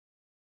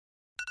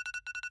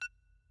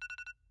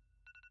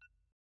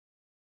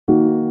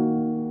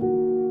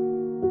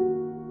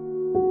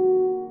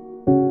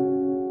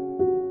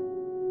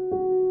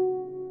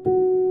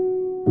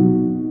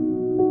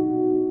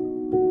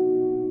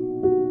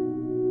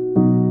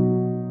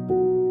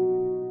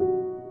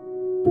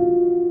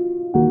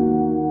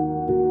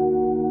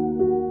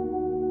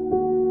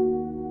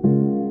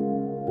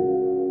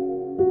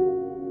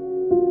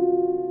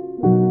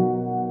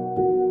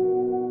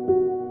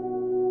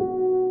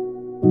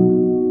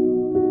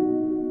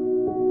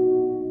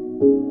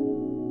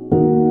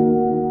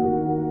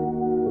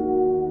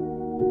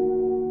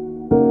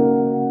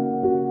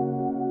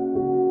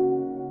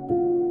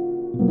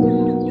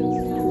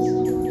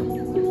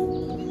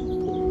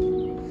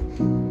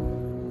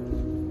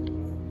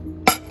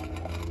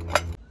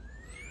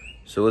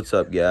So what's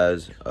up,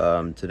 guys?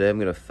 Today I'm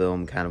gonna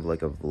film kind of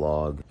like a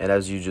vlog, and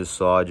as you just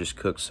saw, I just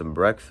cooked some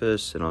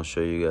breakfast and I'll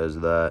show you guys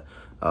that.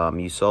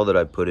 You saw that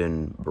I put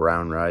in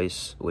brown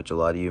rice, which a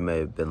lot of you may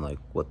have been like,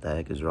 what the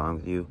heck is wrong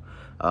with you?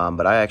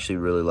 But I actually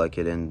really like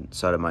it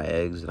inside of my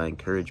eggs, and I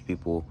encourage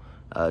people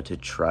to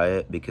try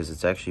it because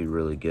it's actually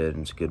really good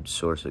and it's a good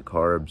source of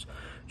carbs.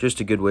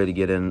 Just a good way to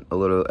get in a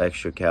little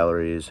extra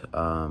calories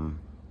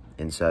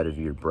inside of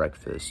your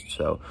breakfast.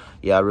 So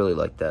yeah, I really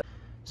like that.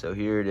 So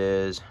here it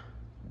is.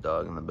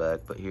 Dog in the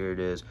back, but here it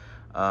is.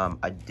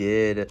 I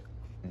did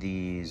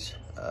these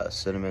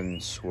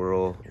cinnamon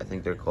swirl, I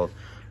think they're called,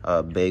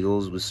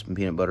 bagels with some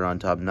peanut butter on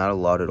top. Not a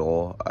lot at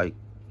all. I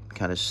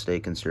kind of stay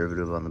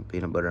conservative on the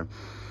peanut butter.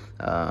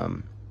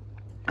 And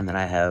then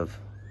I have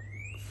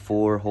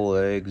 4 whole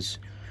eggs,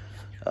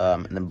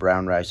 and then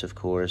brown rice, of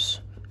course.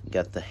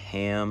 Got the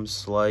ham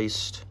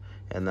sliced,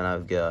 and then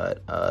I've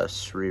got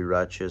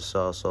sriracha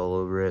sauce all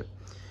over it.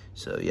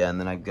 So yeah, and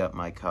then I got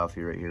my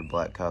coffee right here,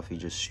 black coffee,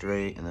 just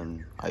straight, and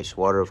then ice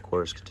water, of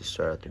course, to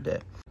start out the day.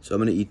 So I'm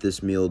gonna eat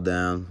this meal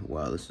down.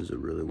 Wow, this is a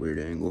really weird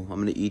angle. I'm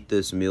gonna eat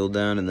this meal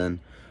down, and then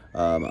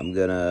I'm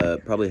gonna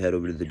probably head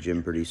over to the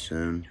gym pretty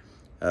soon.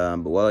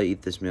 But while I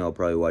eat this meal, I'll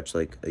probably watch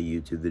like a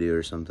YouTube video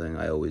or something.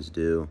 I always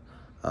do.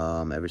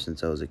 Ever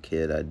since I was a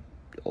kid, I'd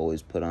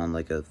always put on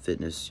like a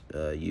fitness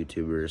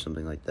YouTuber or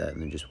something like that,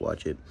 and then just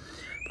watch it.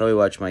 Probably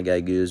watch my guy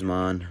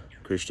Guzman.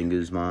 Christian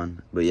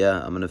Guzman. But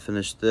yeah, I'm gonna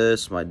finish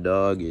this. My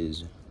dog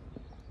is,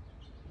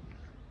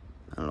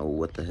 I don't know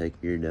what the heck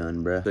you're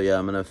doing, bruh. So yeah,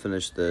 I'm gonna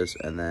finish this,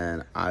 and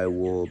then I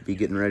will be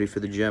getting ready for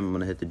the gym. I'm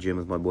gonna hit the gym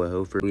with my boy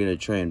Hofer. We're gonna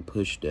train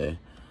push day,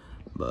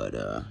 but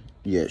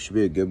yeah, it should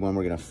be a good one.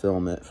 We're gonna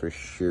film it for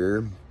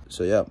sure.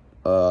 So yeah,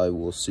 I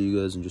will see you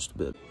guys in just a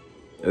bit.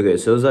 Okay,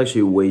 so it was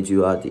actually way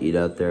too hot to eat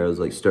out there. I was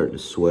like starting to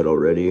sweat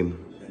already.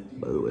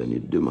 By the way, I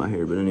need to do my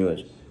hair, but anyways,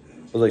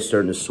 I was like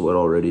starting to sweat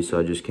already, so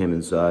I just came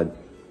inside.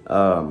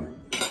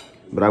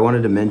 But I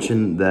wanted to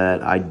mention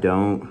that I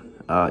don't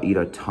eat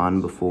a ton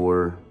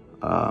before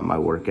my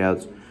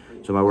workouts.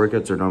 So my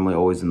workouts are normally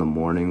always in the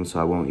morning,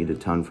 so I won't eat a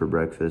ton for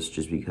breakfast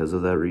just because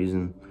of that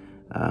reason.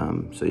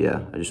 So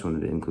yeah, I just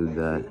wanted to include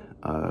that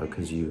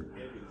because you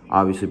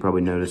obviously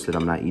probably noticed that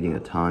I'm not eating a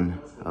ton.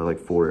 Like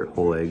 4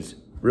 whole eggs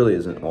really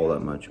isn't all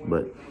that much,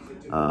 but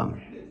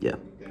yeah,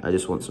 I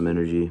just want some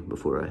energy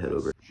before I head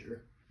over.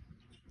 Sure.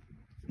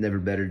 Never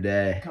better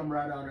day. Come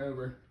right on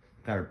over.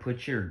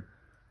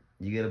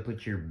 You gotta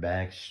put your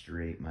back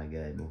straight, my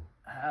guy.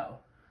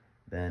 How?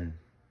 Then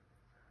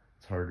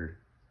it's harder.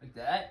 Like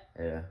that?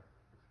 Yeah.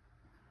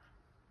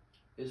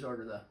 It's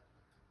harder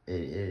though.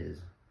 It is.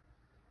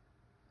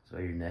 So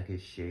your neck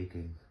is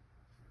shaking.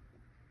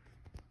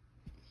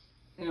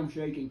 And I'm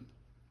shaking.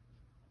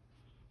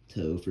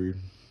 Topher.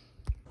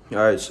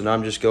 Alright, so now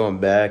I'm just going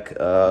back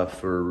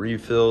for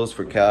refills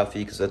for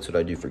coffee, because that's what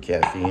I do for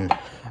caffeine.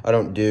 I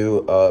don't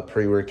do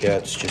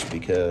pre-workouts just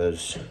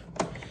because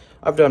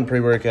I've done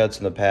pre-workouts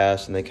in the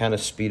past, and they kind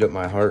of speed up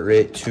my heart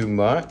rate too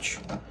much,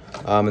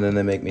 and then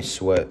they make me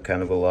sweat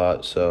kind of a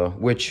lot, so,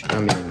 which,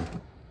 I mean,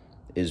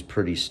 is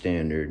pretty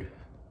standard.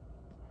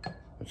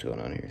 What's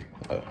going on here?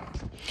 Oh.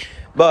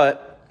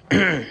 But,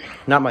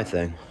 not my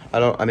thing.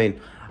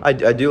 I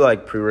do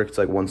like pre-workouts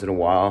like once in a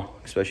while,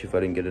 especially if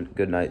I didn't get a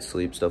good night's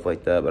sleep, stuff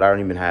like that, but I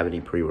don't even have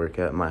any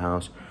pre-workout in my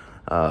house,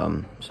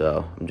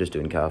 so I'm just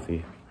doing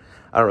coffee.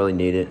 I don't really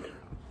need it.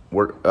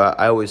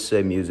 I always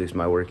say music's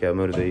my workout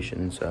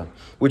motivation, so,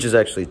 which is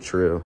actually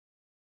true.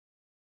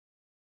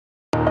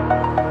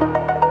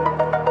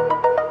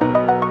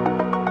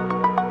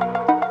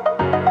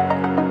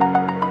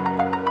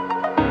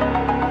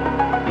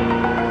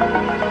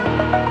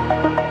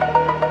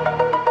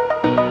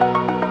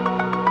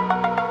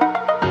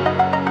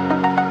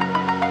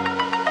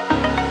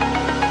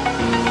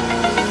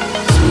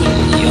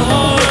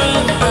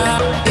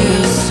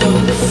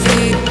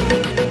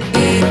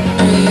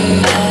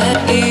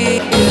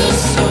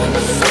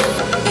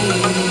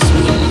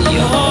 You're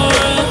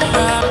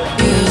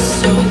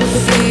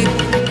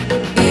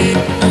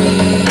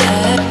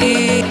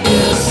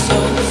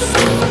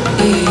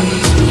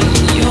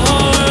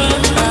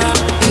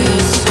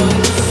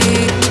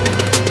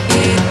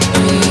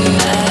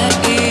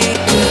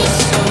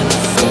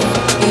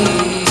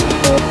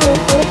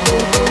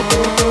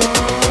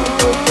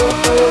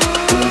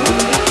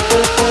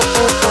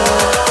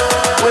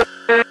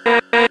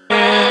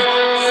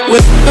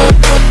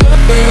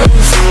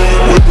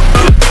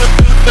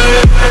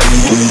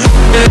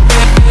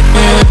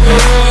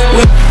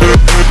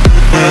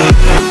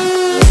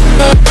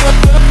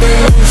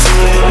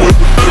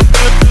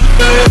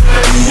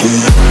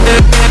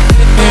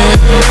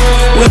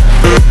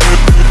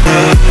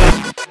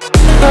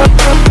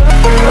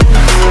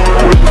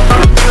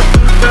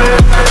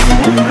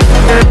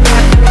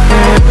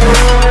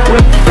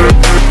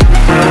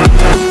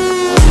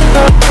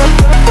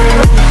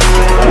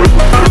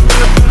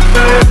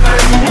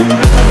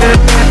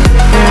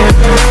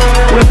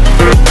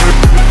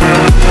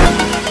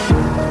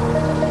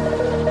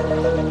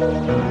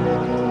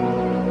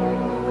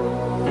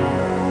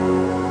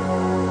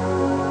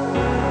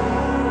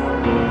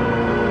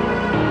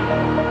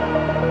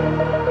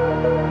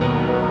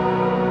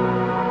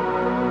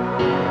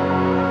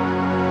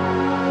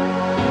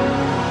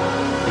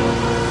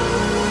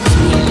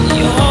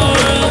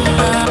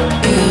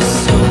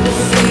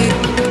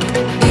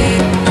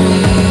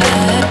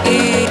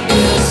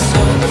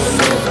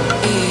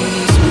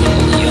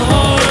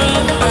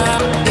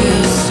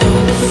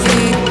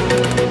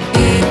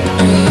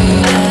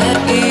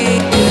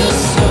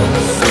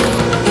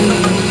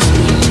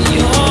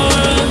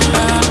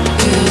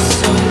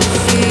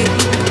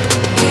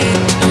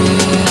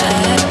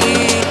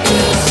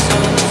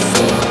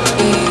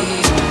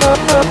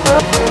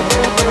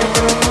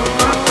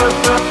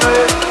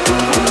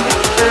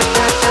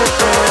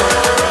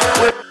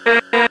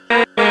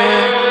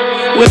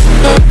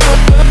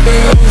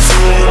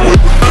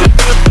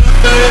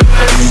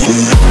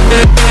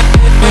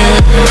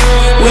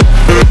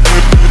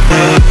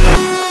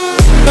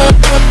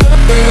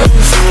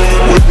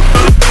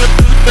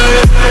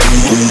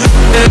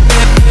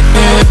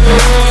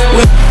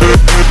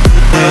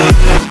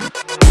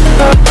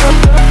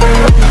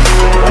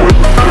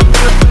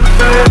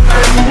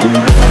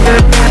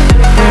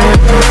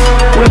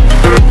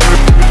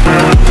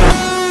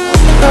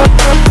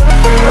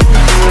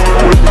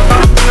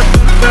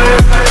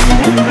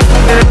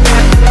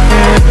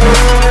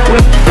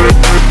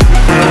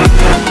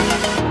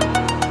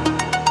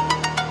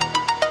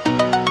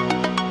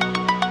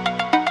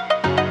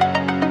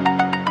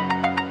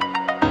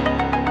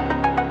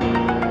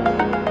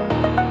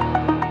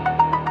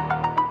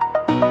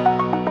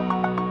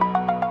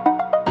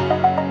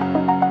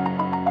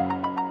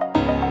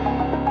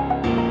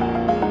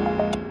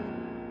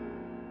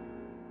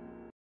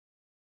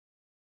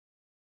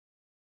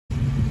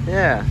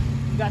Yeah.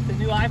 You got the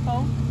new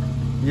iPhone?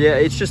 Yeah,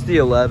 it's just the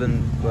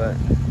 11, but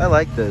I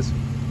like this.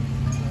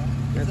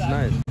 That's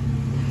nice.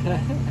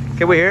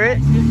 Can we hear it?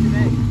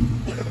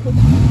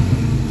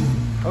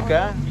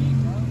 Okay.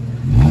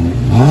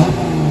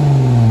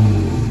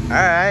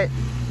 Alright.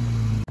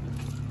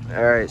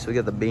 Alright, so we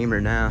got the Beamer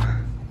now.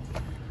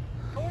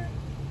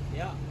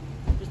 Yeah,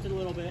 just a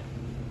little bit.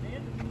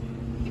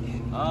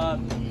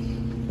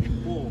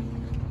 Full.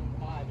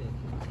 5-inch.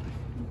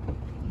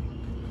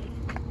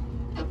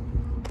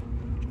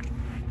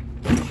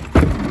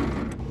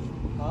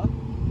 Huh?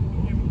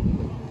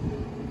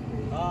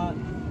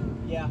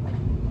 Yeah.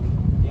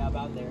 Yeah,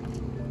 about there.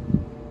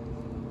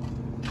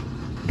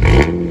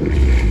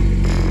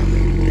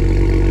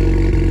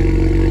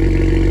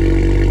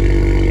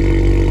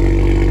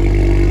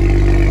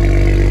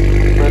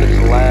 But it's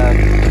loud.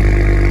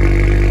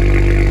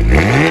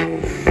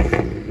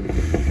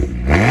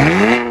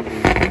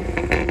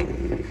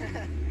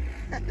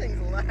 That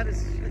thing's loud as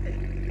shit.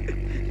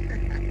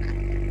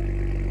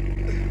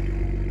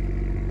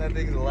 That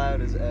thing's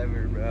loud as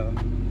ever, bro.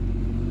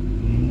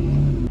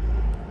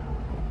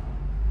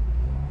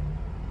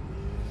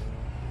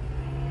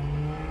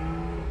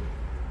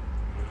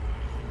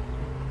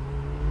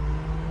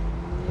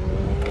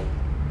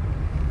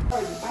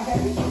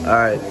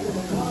 Alright,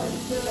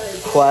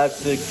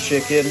 classic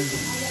chicken.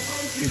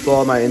 If you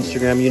follow my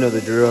Instagram, you know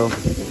the drill.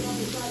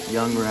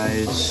 Young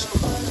rice,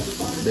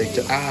 big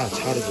it's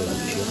hot as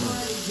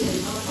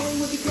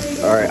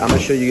a. Alright, I'm gonna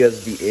show you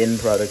guys the end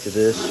product of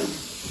this.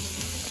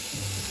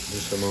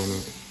 Just a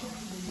moment.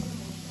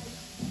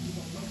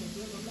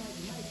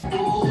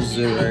 This is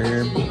it right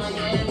here.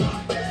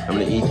 I'm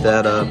gonna eat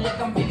that up.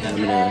 I'm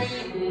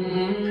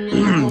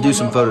gonna do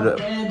some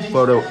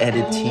photo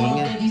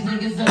editing.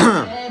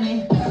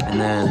 And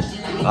then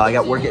I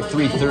got work at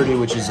 3:30,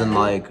 which is in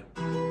like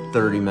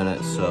 30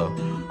 minutes. So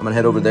I'm gonna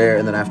head over there,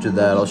 and then after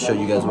that, I'll show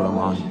you guys what I'm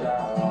on.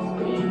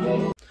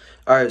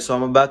 All right, so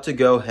I'm about to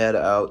go head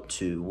out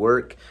to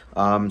work.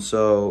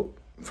 So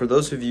for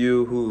those of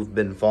you who've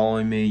been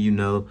following me, you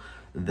know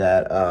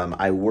that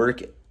I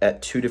work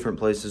at 2 different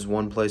places.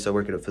 One place I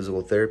work at a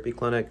physical therapy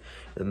clinic,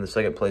 and the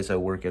second place I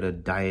work at a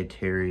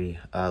dietary,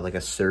 like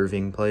a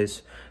serving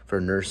place for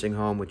a nursing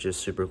home, which is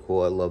super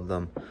cool. I love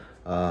them.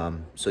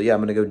 So yeah,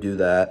 I'm gonna go do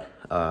that.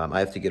 I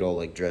have to get all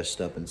like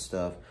dressed up and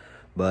stuff,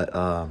 but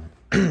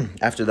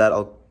after that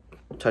I'll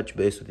touch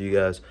base with you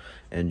guys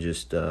and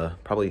just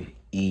probably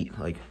eat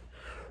like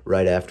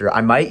right after.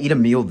 I might eat a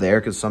meal there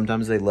because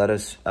sometimes they let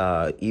us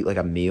eat like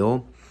a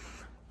meal,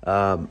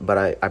 but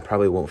I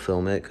probably won't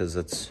film it because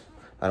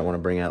I don't want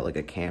to bring out like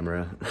a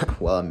camera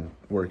while I'm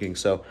working.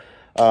 So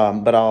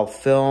but I'll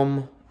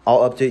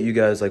update you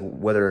guys like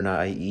whether or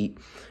not I eat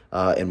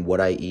and what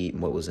I eat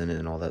and what was in it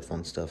and all that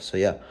fun stuff. So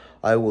yeah,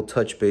 I will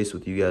touch base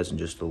with you guys in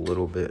just a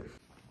little bit.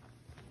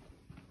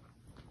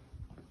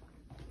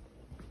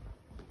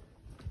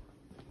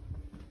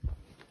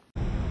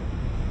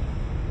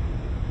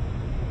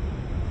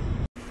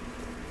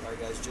 Alright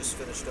guys, just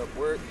finished up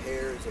work.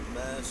 Hair is a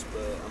mess,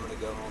 but I'm gonna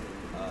go home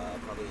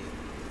and probably eat.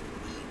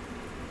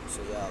 So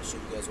yeah, I'll show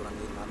you guys what I'm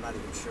eating. I'm not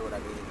even sure what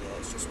I'm eating yet.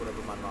 It's just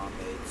whatever my mom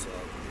made, so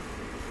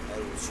I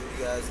will show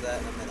you guys that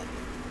in a minute.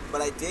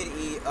 But I did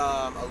eat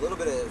a little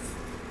bit of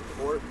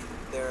pork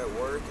there at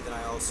work, and then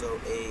I also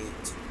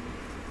ate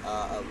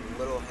a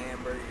little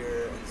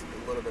hamburger and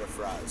a little bit of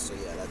fries. So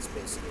yeah, that's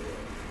basically it.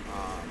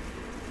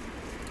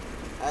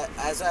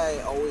 As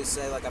I always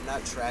say, like, I'm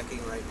not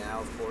tracking right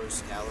now, of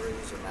course,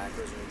 calories or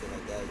macros or anything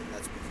like that, and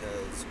that's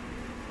because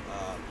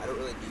I don't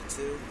really need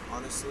to,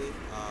 honestly,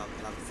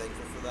 and I'm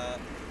thankful for that.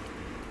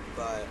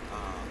 But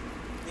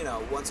you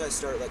know, once I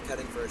start like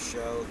cutting for a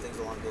show, things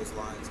along those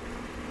lines,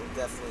 we'll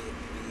definitely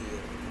be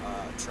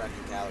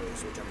tracking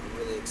calories, which I'm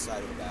really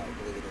excited about,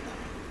 believe it or not.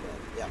 But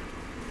yeah,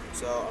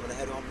 so I'm gonna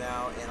head home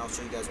now, and I'll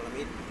show you guys what I'm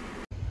eating.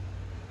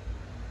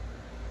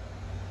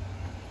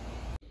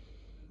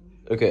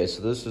 Okay,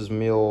 so this is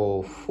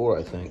meal 4,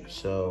 I think.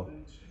 So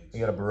we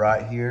got a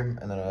barat here,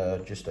 and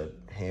then just a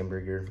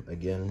hamburger.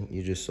 Again,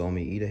 you just saw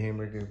me eat a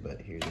hamburger, but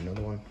here's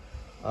another one.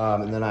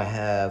 And then I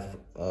have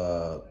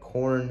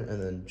corn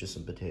and then just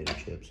some potato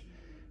chips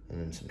and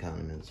then some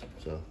condiments.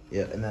 So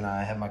yeah, and then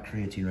I have my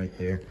creatine right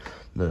there,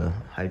 the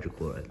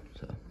hydrochloride.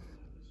 So.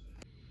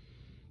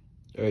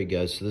 All right,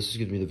 guys, so this is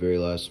gonna be the very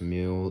last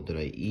meal that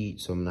I eat.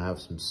 So I'm gonna have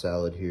some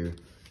salad here,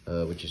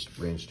 which is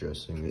ranch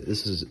dressing.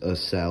 This is a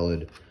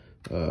salad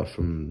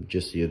from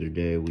just the other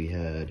day. We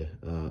had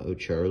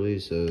O'Charlie,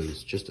 so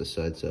it's just a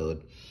side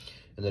salad.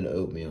 And then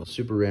oatmeal.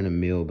 Super random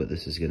meal, but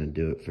this is gonna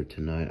do it for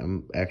tonight.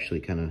 I'm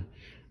actually kind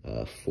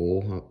of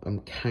full.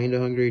 I'm kind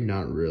of hungry,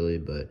 not really,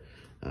 but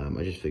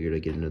I just figured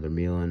I'd get another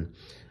meal in.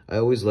 I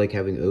always like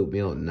having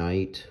oatmeal at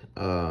night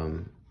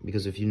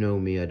because if you know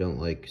me, I don't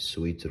like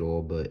sweets at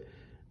all, but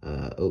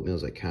oatmeal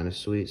is like kind of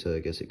sweet, so I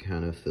guess it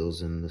kind of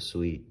fills in the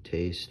sweet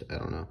taste. I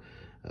don't know,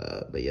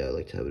 but yeah, I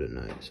like to have it at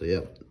night. So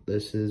yeah,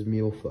 this is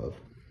meal 5.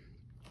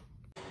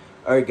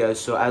 All right, guys,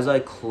 so as I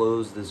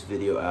close this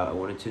video out, I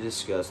wanted to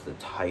discuss the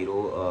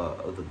title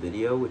of the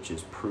video, which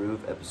is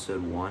Prove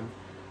Episode 1.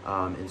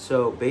 And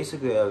so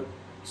basically I've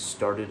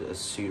started a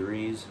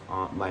series,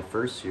 my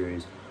first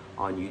series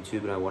on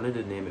YouTube, and I wanted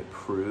to name it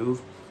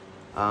Prove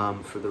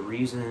for the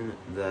reason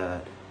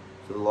that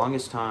for the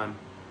longest time,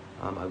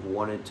 I've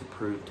wanted to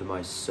prove to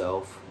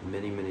myself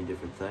many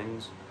different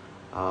things.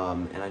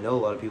 And I know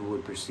a lot of people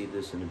would perceive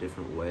this in a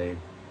different way,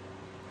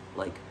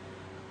 like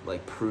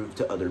prove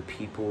to other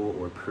people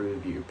or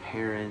prove to your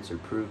parents or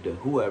prove to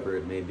whoever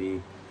it may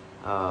be.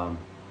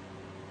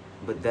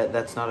 But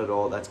that's not at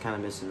all, that's kind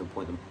of missing the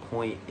point. The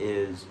point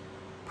is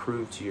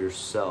prove to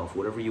yourself.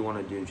 Whatever you want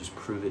to do, just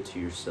prove it to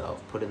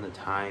yourself. Put in the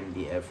time,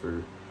 the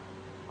effort,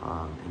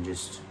 and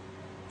just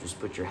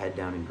put your head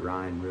down and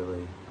grind,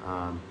 really.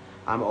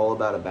 I'm all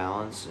about a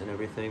balance and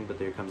everything, but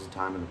there comes a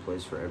time and a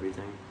place for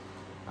everything.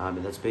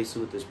 And that's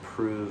basically what this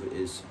prove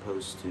is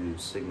supposed to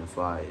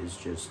signify, is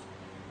just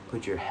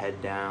put your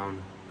head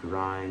down,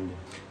 grind.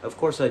 Of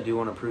course, I do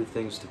want to prove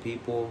things to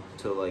people,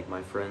 to like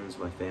my friends,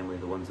 my family,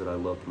 the ones that I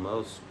love the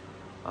most.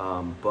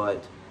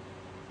 But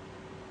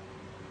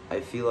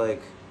I feel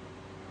like,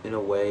 in a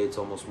way, it's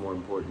almost more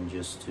important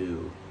just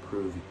to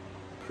prove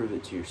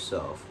it to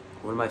yourself.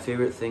 One of my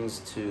favorite things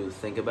to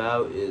think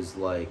about is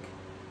like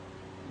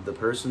the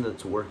person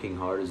that's working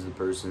hard is the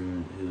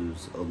person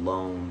who's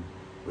alone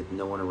with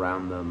no one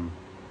around them,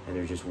 and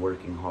they're just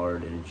working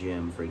hard in a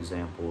gym, for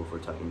example, if we're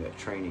talking about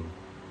training.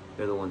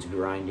 They're the ones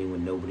grinding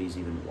when nobody's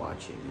even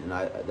watching. And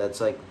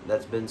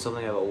that's been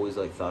something I've always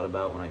like thought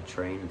about when I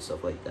train and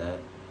stuff like that.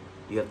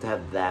 You have to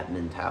have that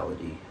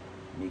mentality,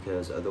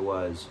 because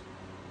otherwise,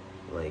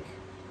 like,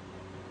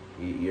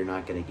 you're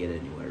not gonna get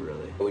anywhere,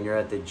 really. When you're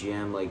at the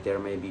gym, like, there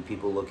may be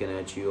people looking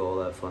at you, all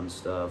that fun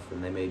stuff,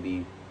 and they may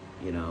be,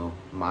 you know,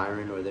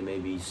 admiring, or they may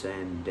be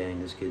saying,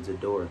 dang, this kid's a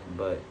dork.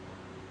 But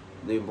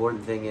the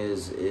important thing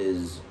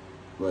is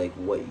like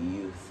what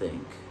you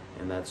think.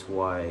 And that's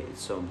why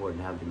it's so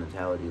important to have the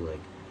mentality, like,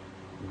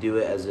 do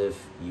it as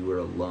if you were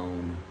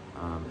alone,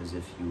 as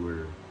if you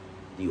were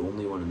the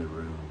only one in the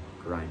room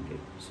grinding.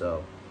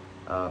 So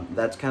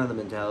that's kind of the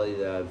mentality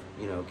that I've,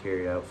 you know,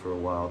 carried out for a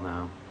while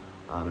now.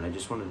 And I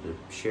just wanted to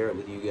share it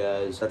with you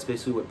guys. That's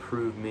basically what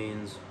prove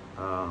means.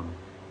 I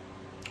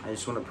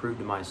just want to prove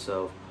to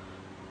myself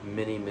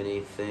many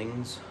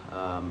things,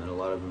 and a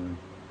lot of them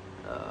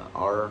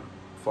are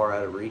far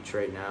out of reach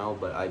right now,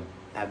 but I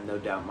have no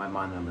doubt in my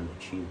mind that I'm going to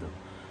achieve them.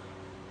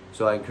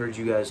 So I encourage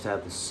you guys to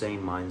have the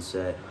same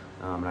mindset,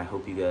 and I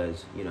hope you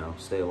guys, you know,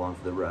 stay along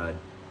for the ride,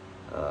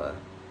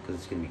 because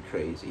it's going to be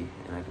crazy,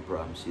 and I can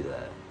promise you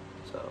that.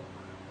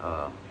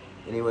 So,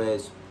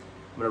 anyways,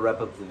 I'm going to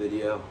wrap up the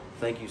video.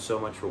 Thank you so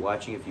much for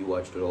watching. If you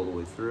watched it all the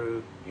way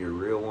through, you're a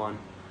real one.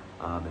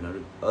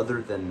 And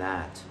other than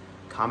that,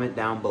 comment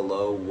down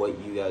below what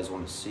you guys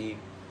want to see.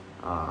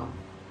 I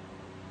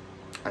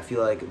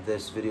feel like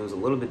this video is a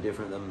little bit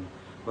different than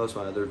most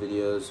of my other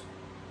videos,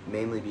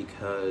 mainly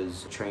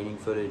because training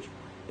footage,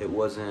 it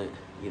wasn't,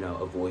 you know,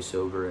 a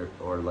voiceover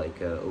or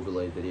like a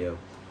overlay video.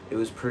 It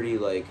was pretty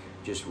like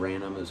just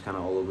random. It was kind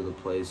of all over the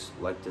place.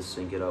 Like to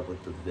sync it up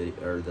with the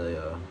video or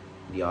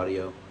the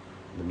audio,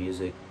 the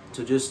music.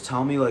 So just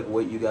tell me like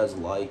what you guys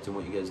liked and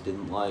what you guys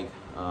didn't like.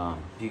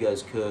 If you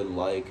guys could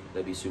like,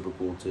 that'd be super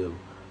cool too.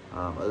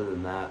 Other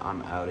than that,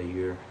 I'm out of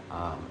here.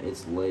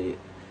 It's late.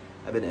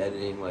 I've been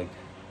editing like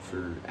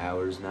for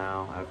hours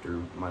now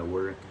after my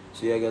work.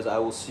 So yeah, guys, I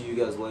will see you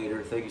guys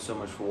later. Thank you so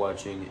much for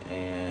watching,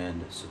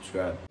 and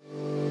subscribe.